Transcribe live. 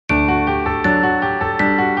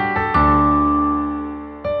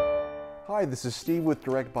Hi, this is Steve with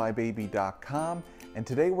DirectBuyBaby.com, and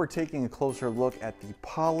today we're taking a closer look at the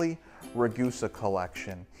Pali Ragusa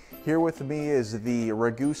Collection. Here with me is the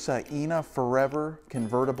Ragusa Enna Forever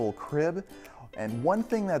Convertible Crib, and one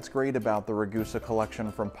thing that's great about the Ragusa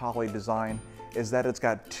Collection from Pali-Design is that it's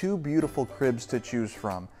got two beautiful cribs to choose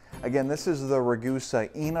from. Again, this is the Ragusa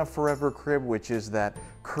Enna Forever Crib, which is that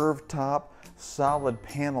curved top, solid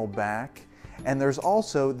panel back, and there's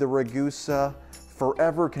also the Ragusa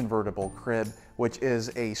Forever Convertible Crib, which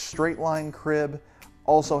is a straight line crib,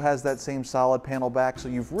 also has that same solid panel back, so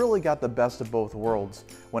you've really got the best of both worlds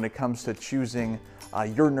when it comes to choosing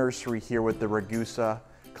your nursery here with the Ragusa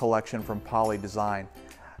Collection from Pali-Design.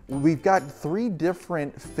 We've got three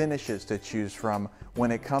different finishes to choose from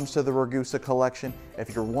when it comes to the Ragusa Collection.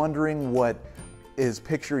 If you're wondering what is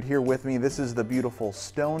pictured here with me, this is the beautiful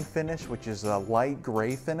stone finish, which is a light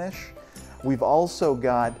gray finish. We've also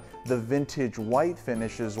got the vintage white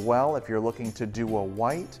finish as well, if you're looking to do a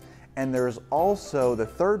white. And there's also the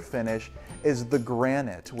third finish is the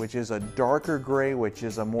granite, which is a darker gray, which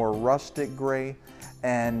is a more rustic gray.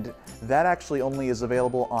 And that actually only is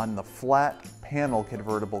available on the flat panel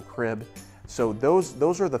convertible crib. So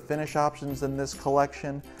those are the finish options in this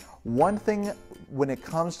collection. One thing when it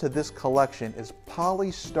comes to this collection is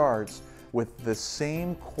Pali starts with the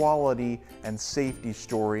same quality and safety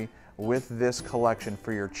story with this collection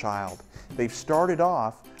for your child. They've started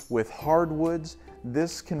off with hardwoods.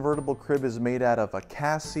 This convertible crib is made out of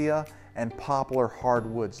acacia and poplar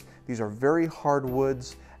hardwoods. These are very hard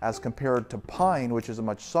woods as compared to pine, which is a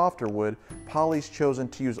much softer wood. Pali's chosen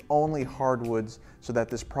to use only hardwoods so that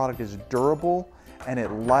this product is durable and it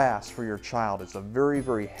lasts for your child. It's a very,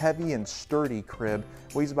 very heavy and sturdy crib,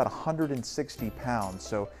 weighs about 160 pounds.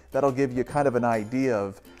 So that'll give you kind of an idea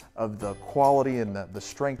of the quality and the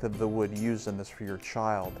strength of the wood used in this for your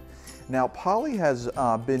child. Now, Pali has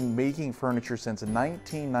been making furniture since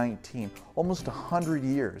 1919, almost 100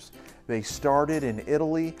 years. They started in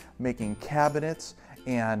Italy making cabinets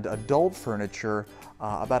and adult furniture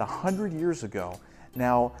about 100 years ago.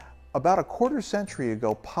 Now, about a quarter century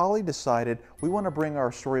ago, Pali decided we want to bring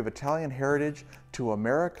our story of Italian heritage to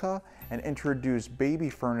America and introduce baby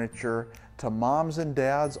furniture to moms and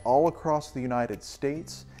dads all across the United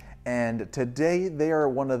States. And today they are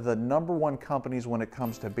one of the #1 companies when it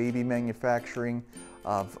comes to baby manufacturing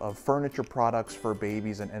of furniture products for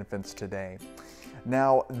babies and infants today.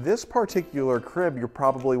 Now, this particular crib, you're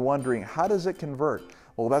probably wondering, how does it convert?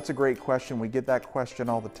 Well, that's a great question. We get that question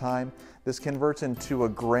all the time. This converts into a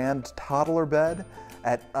grand toddler bed.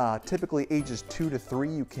 At typically ages 2 to 3,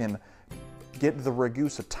 you can get the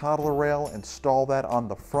Ragusa toddler rail, install that on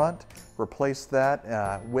the front, replace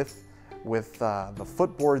that with the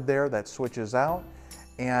footboard there that switches out,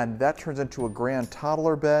 and that turns into a grand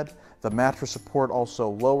toddler bed. The mattress support also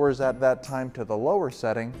lowers at that time to the lower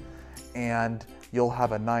setting, and you'll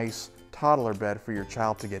have a nice toddler bed for your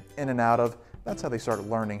child to get in and out of. That's how they start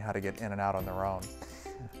learning how to get in and out on their own.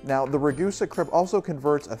 Now, the Ragusa crib also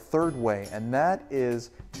converts a third way, and that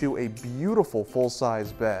is to a beautiful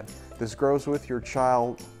full-size bed. This grows with your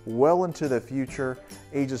child well into the future.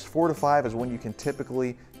 Ages 4 to 5 is when you can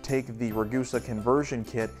typically take the Ragusa conversion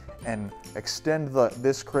kit and extend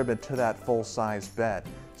this crib into that full-size bed.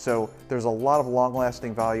 So there's a lot of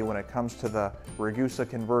long-lasting value when it comes to the Ragusa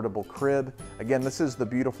convertible crib. Again, this is the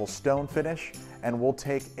beautiful stone finish, and we'll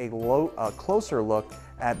take a closer look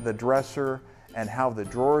at the dresser and how the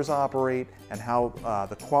drawers operate and how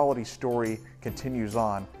the quality story continues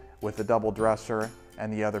on with the double dresser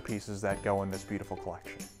and the other pieces that go in this beautiful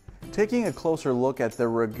collection. Taking a closer look at the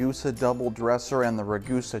Ragusa double dresser and the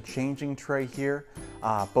Ragusa changing tray here,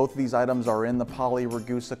 both of these items are in the Pali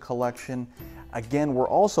Ragusa collection. Again, we're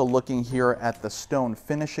also looking here at the stone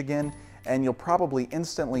finish again, and you'll probably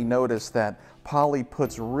instantly notice that Pali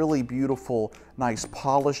puts really beautiful, nice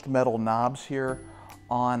polished metal knobs here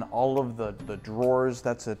on all of the drawers.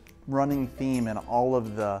 That's a running theme in all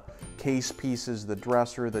of the case pieces, the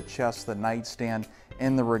dresser, the chest, the nightstand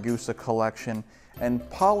in the Ragusa collection. And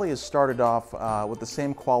Pali has started off with the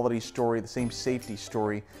same quality story, the same safety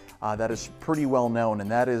story that is pretty well known,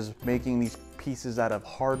 and that is making these pieces out of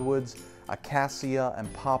hardwoods. Acacia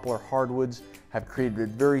and poplar hardwoods have created a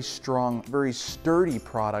very strong, very sturdy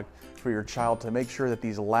product for your child to make sure that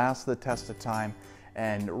these last the test of time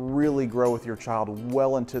and really grow with your child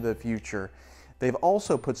well into the future. They've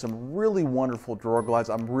also put some really wonderful drawer glides.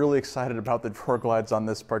 I'm really excited about the drawer glides on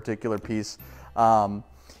this particular piece.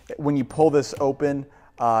 When you pull this open,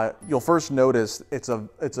 you'll first notice it's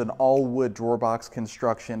an all wood drawer box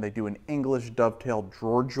construction. They do an English dovetail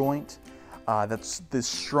drawer joint. That's the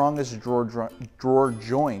strongest drawer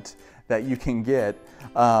joint that you can get.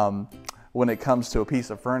 when it comes to a piece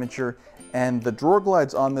of furniture. And the drawer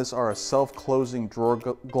glides on this are a self-closing drawer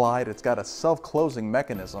glide. It's got a self-closing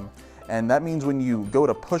mechanism, and that means when you go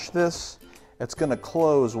to push this, it's going to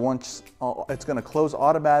close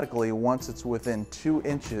automatically once it's within 2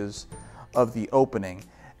 inches of the opening.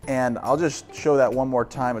 And I'll just show that one more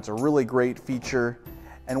time. It's a really great feature.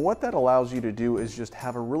 And what that allows you to do is just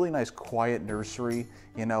have a really nice quiet nursery.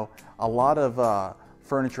 You know, a lot of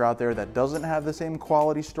furniture out there that doesn't have the same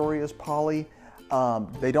quality story as Pali,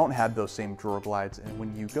 they don't have those same drawer glides. And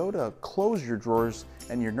when you go to close your drawers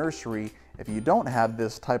in your nursery, if you don't have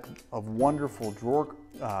this type of wonderful drawer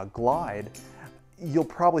glide, you'll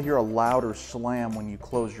probably hear a louder slam when you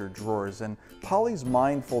close your drawers. And Pali's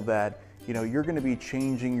mindful that, you know, you're going to be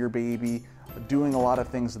changing your baby, doing a lot of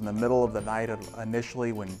things in the middle of the night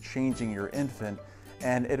initially when changing your infant.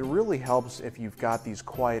 And it really helps if you've got these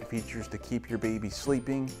quiet features to keep your baby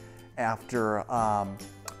sleeping after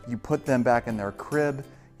you put them back in their crib.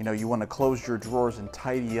 You know, you want to close your drawers and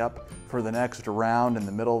tidy up for the next round in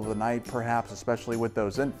the middle of the night, perhaps, especially with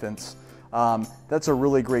those infants. That's a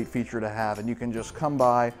really great feature to have, and you can just come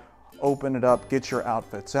by, open it up, get your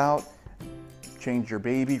outfits out, change your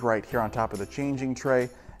baby right here on top of the changing tray,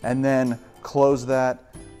 and then close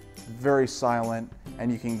that. Very silent,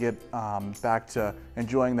 and you can get back to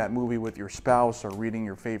enjoying that movie with your spouse or reading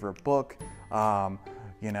your favorite book.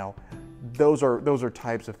 You know, those are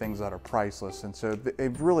types of things that are priceless, and so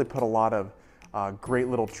they've really put a lot of great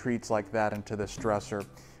little treats like that into this dresser.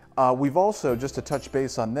 We've also, just to touch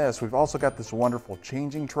base on this, we've also got this wonderful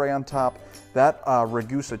changing tray on top. That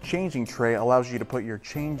Ragusa changing tray allows you to put your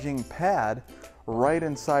changing pad right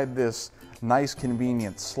inside this nice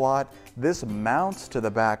convenient slot. This mounts to the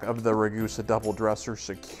back of the Ragusa double dresser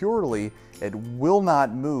securely. It will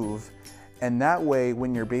not move, and that way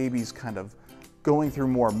when your baby's kind of going through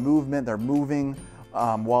more movement, they're moving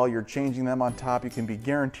while you're changing them on top, you can be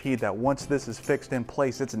guaranteed that once this is fixed in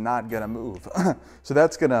place, it's not gonna move. So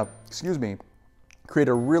that's gonna, create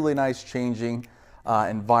a really nice changing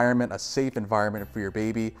environment, a safe environment for your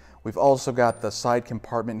baby. We've also got the side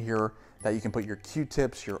compartment here that you can put your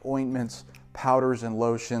Q-tips, your ointments, powders and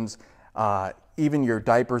lotions, even your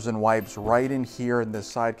diapers and wipes right in here in this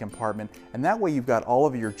side compartment. And that way you've got all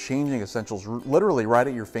of your changing essentials literally right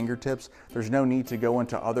at your fingertips. There's no need to go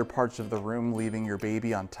into other parts of the room, leaving your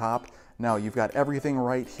baby on top. No, you've got everything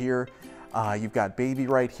right here. You've got baby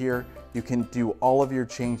right here. You can do all of your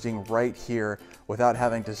changing right here without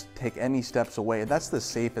having to take any steps away. And that's the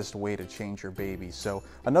safest way to change your baby. So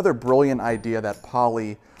another brilliant idea that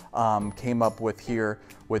Pali came up with here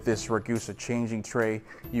with this Ragusa changing tray.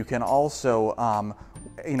 You can also,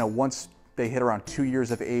 you know, once they hit around 2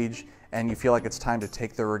 years of age and you feel like it's time to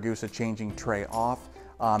take the Ragusa changing tray off,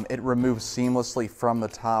 it removes seamlessly from the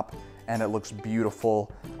top, and it looks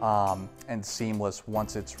beautiful and seamless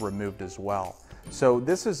once it's removed as well. So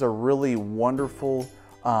this is a really wonderful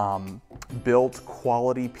built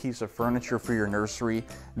quality piece of furniture for your nursery.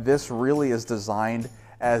 This really is designed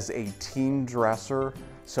as a teen dresser,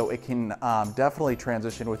 so it can definitely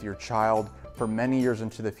transition with your child for many years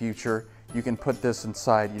into the future. You can put this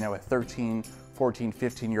inside, you know, a 13, 14,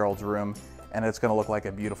 15-year-old's room, and it's gonna look like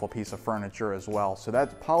a beautiful piece of furniture as well. So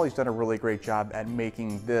Pali's done a really great job at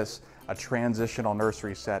making this a transitional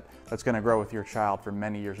nursery set that's gonna grow with your child for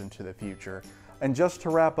many years into the future. And just to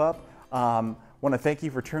wrap up, I wanna thank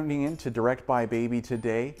you for tuning in to Direct Buy Baby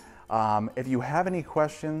today. If you have any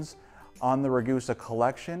questions on the Ragusa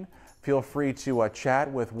collection, feel free to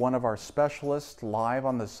chat with one of our specialists live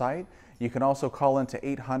on the site. You can also call into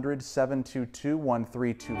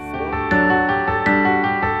 800-722-1324.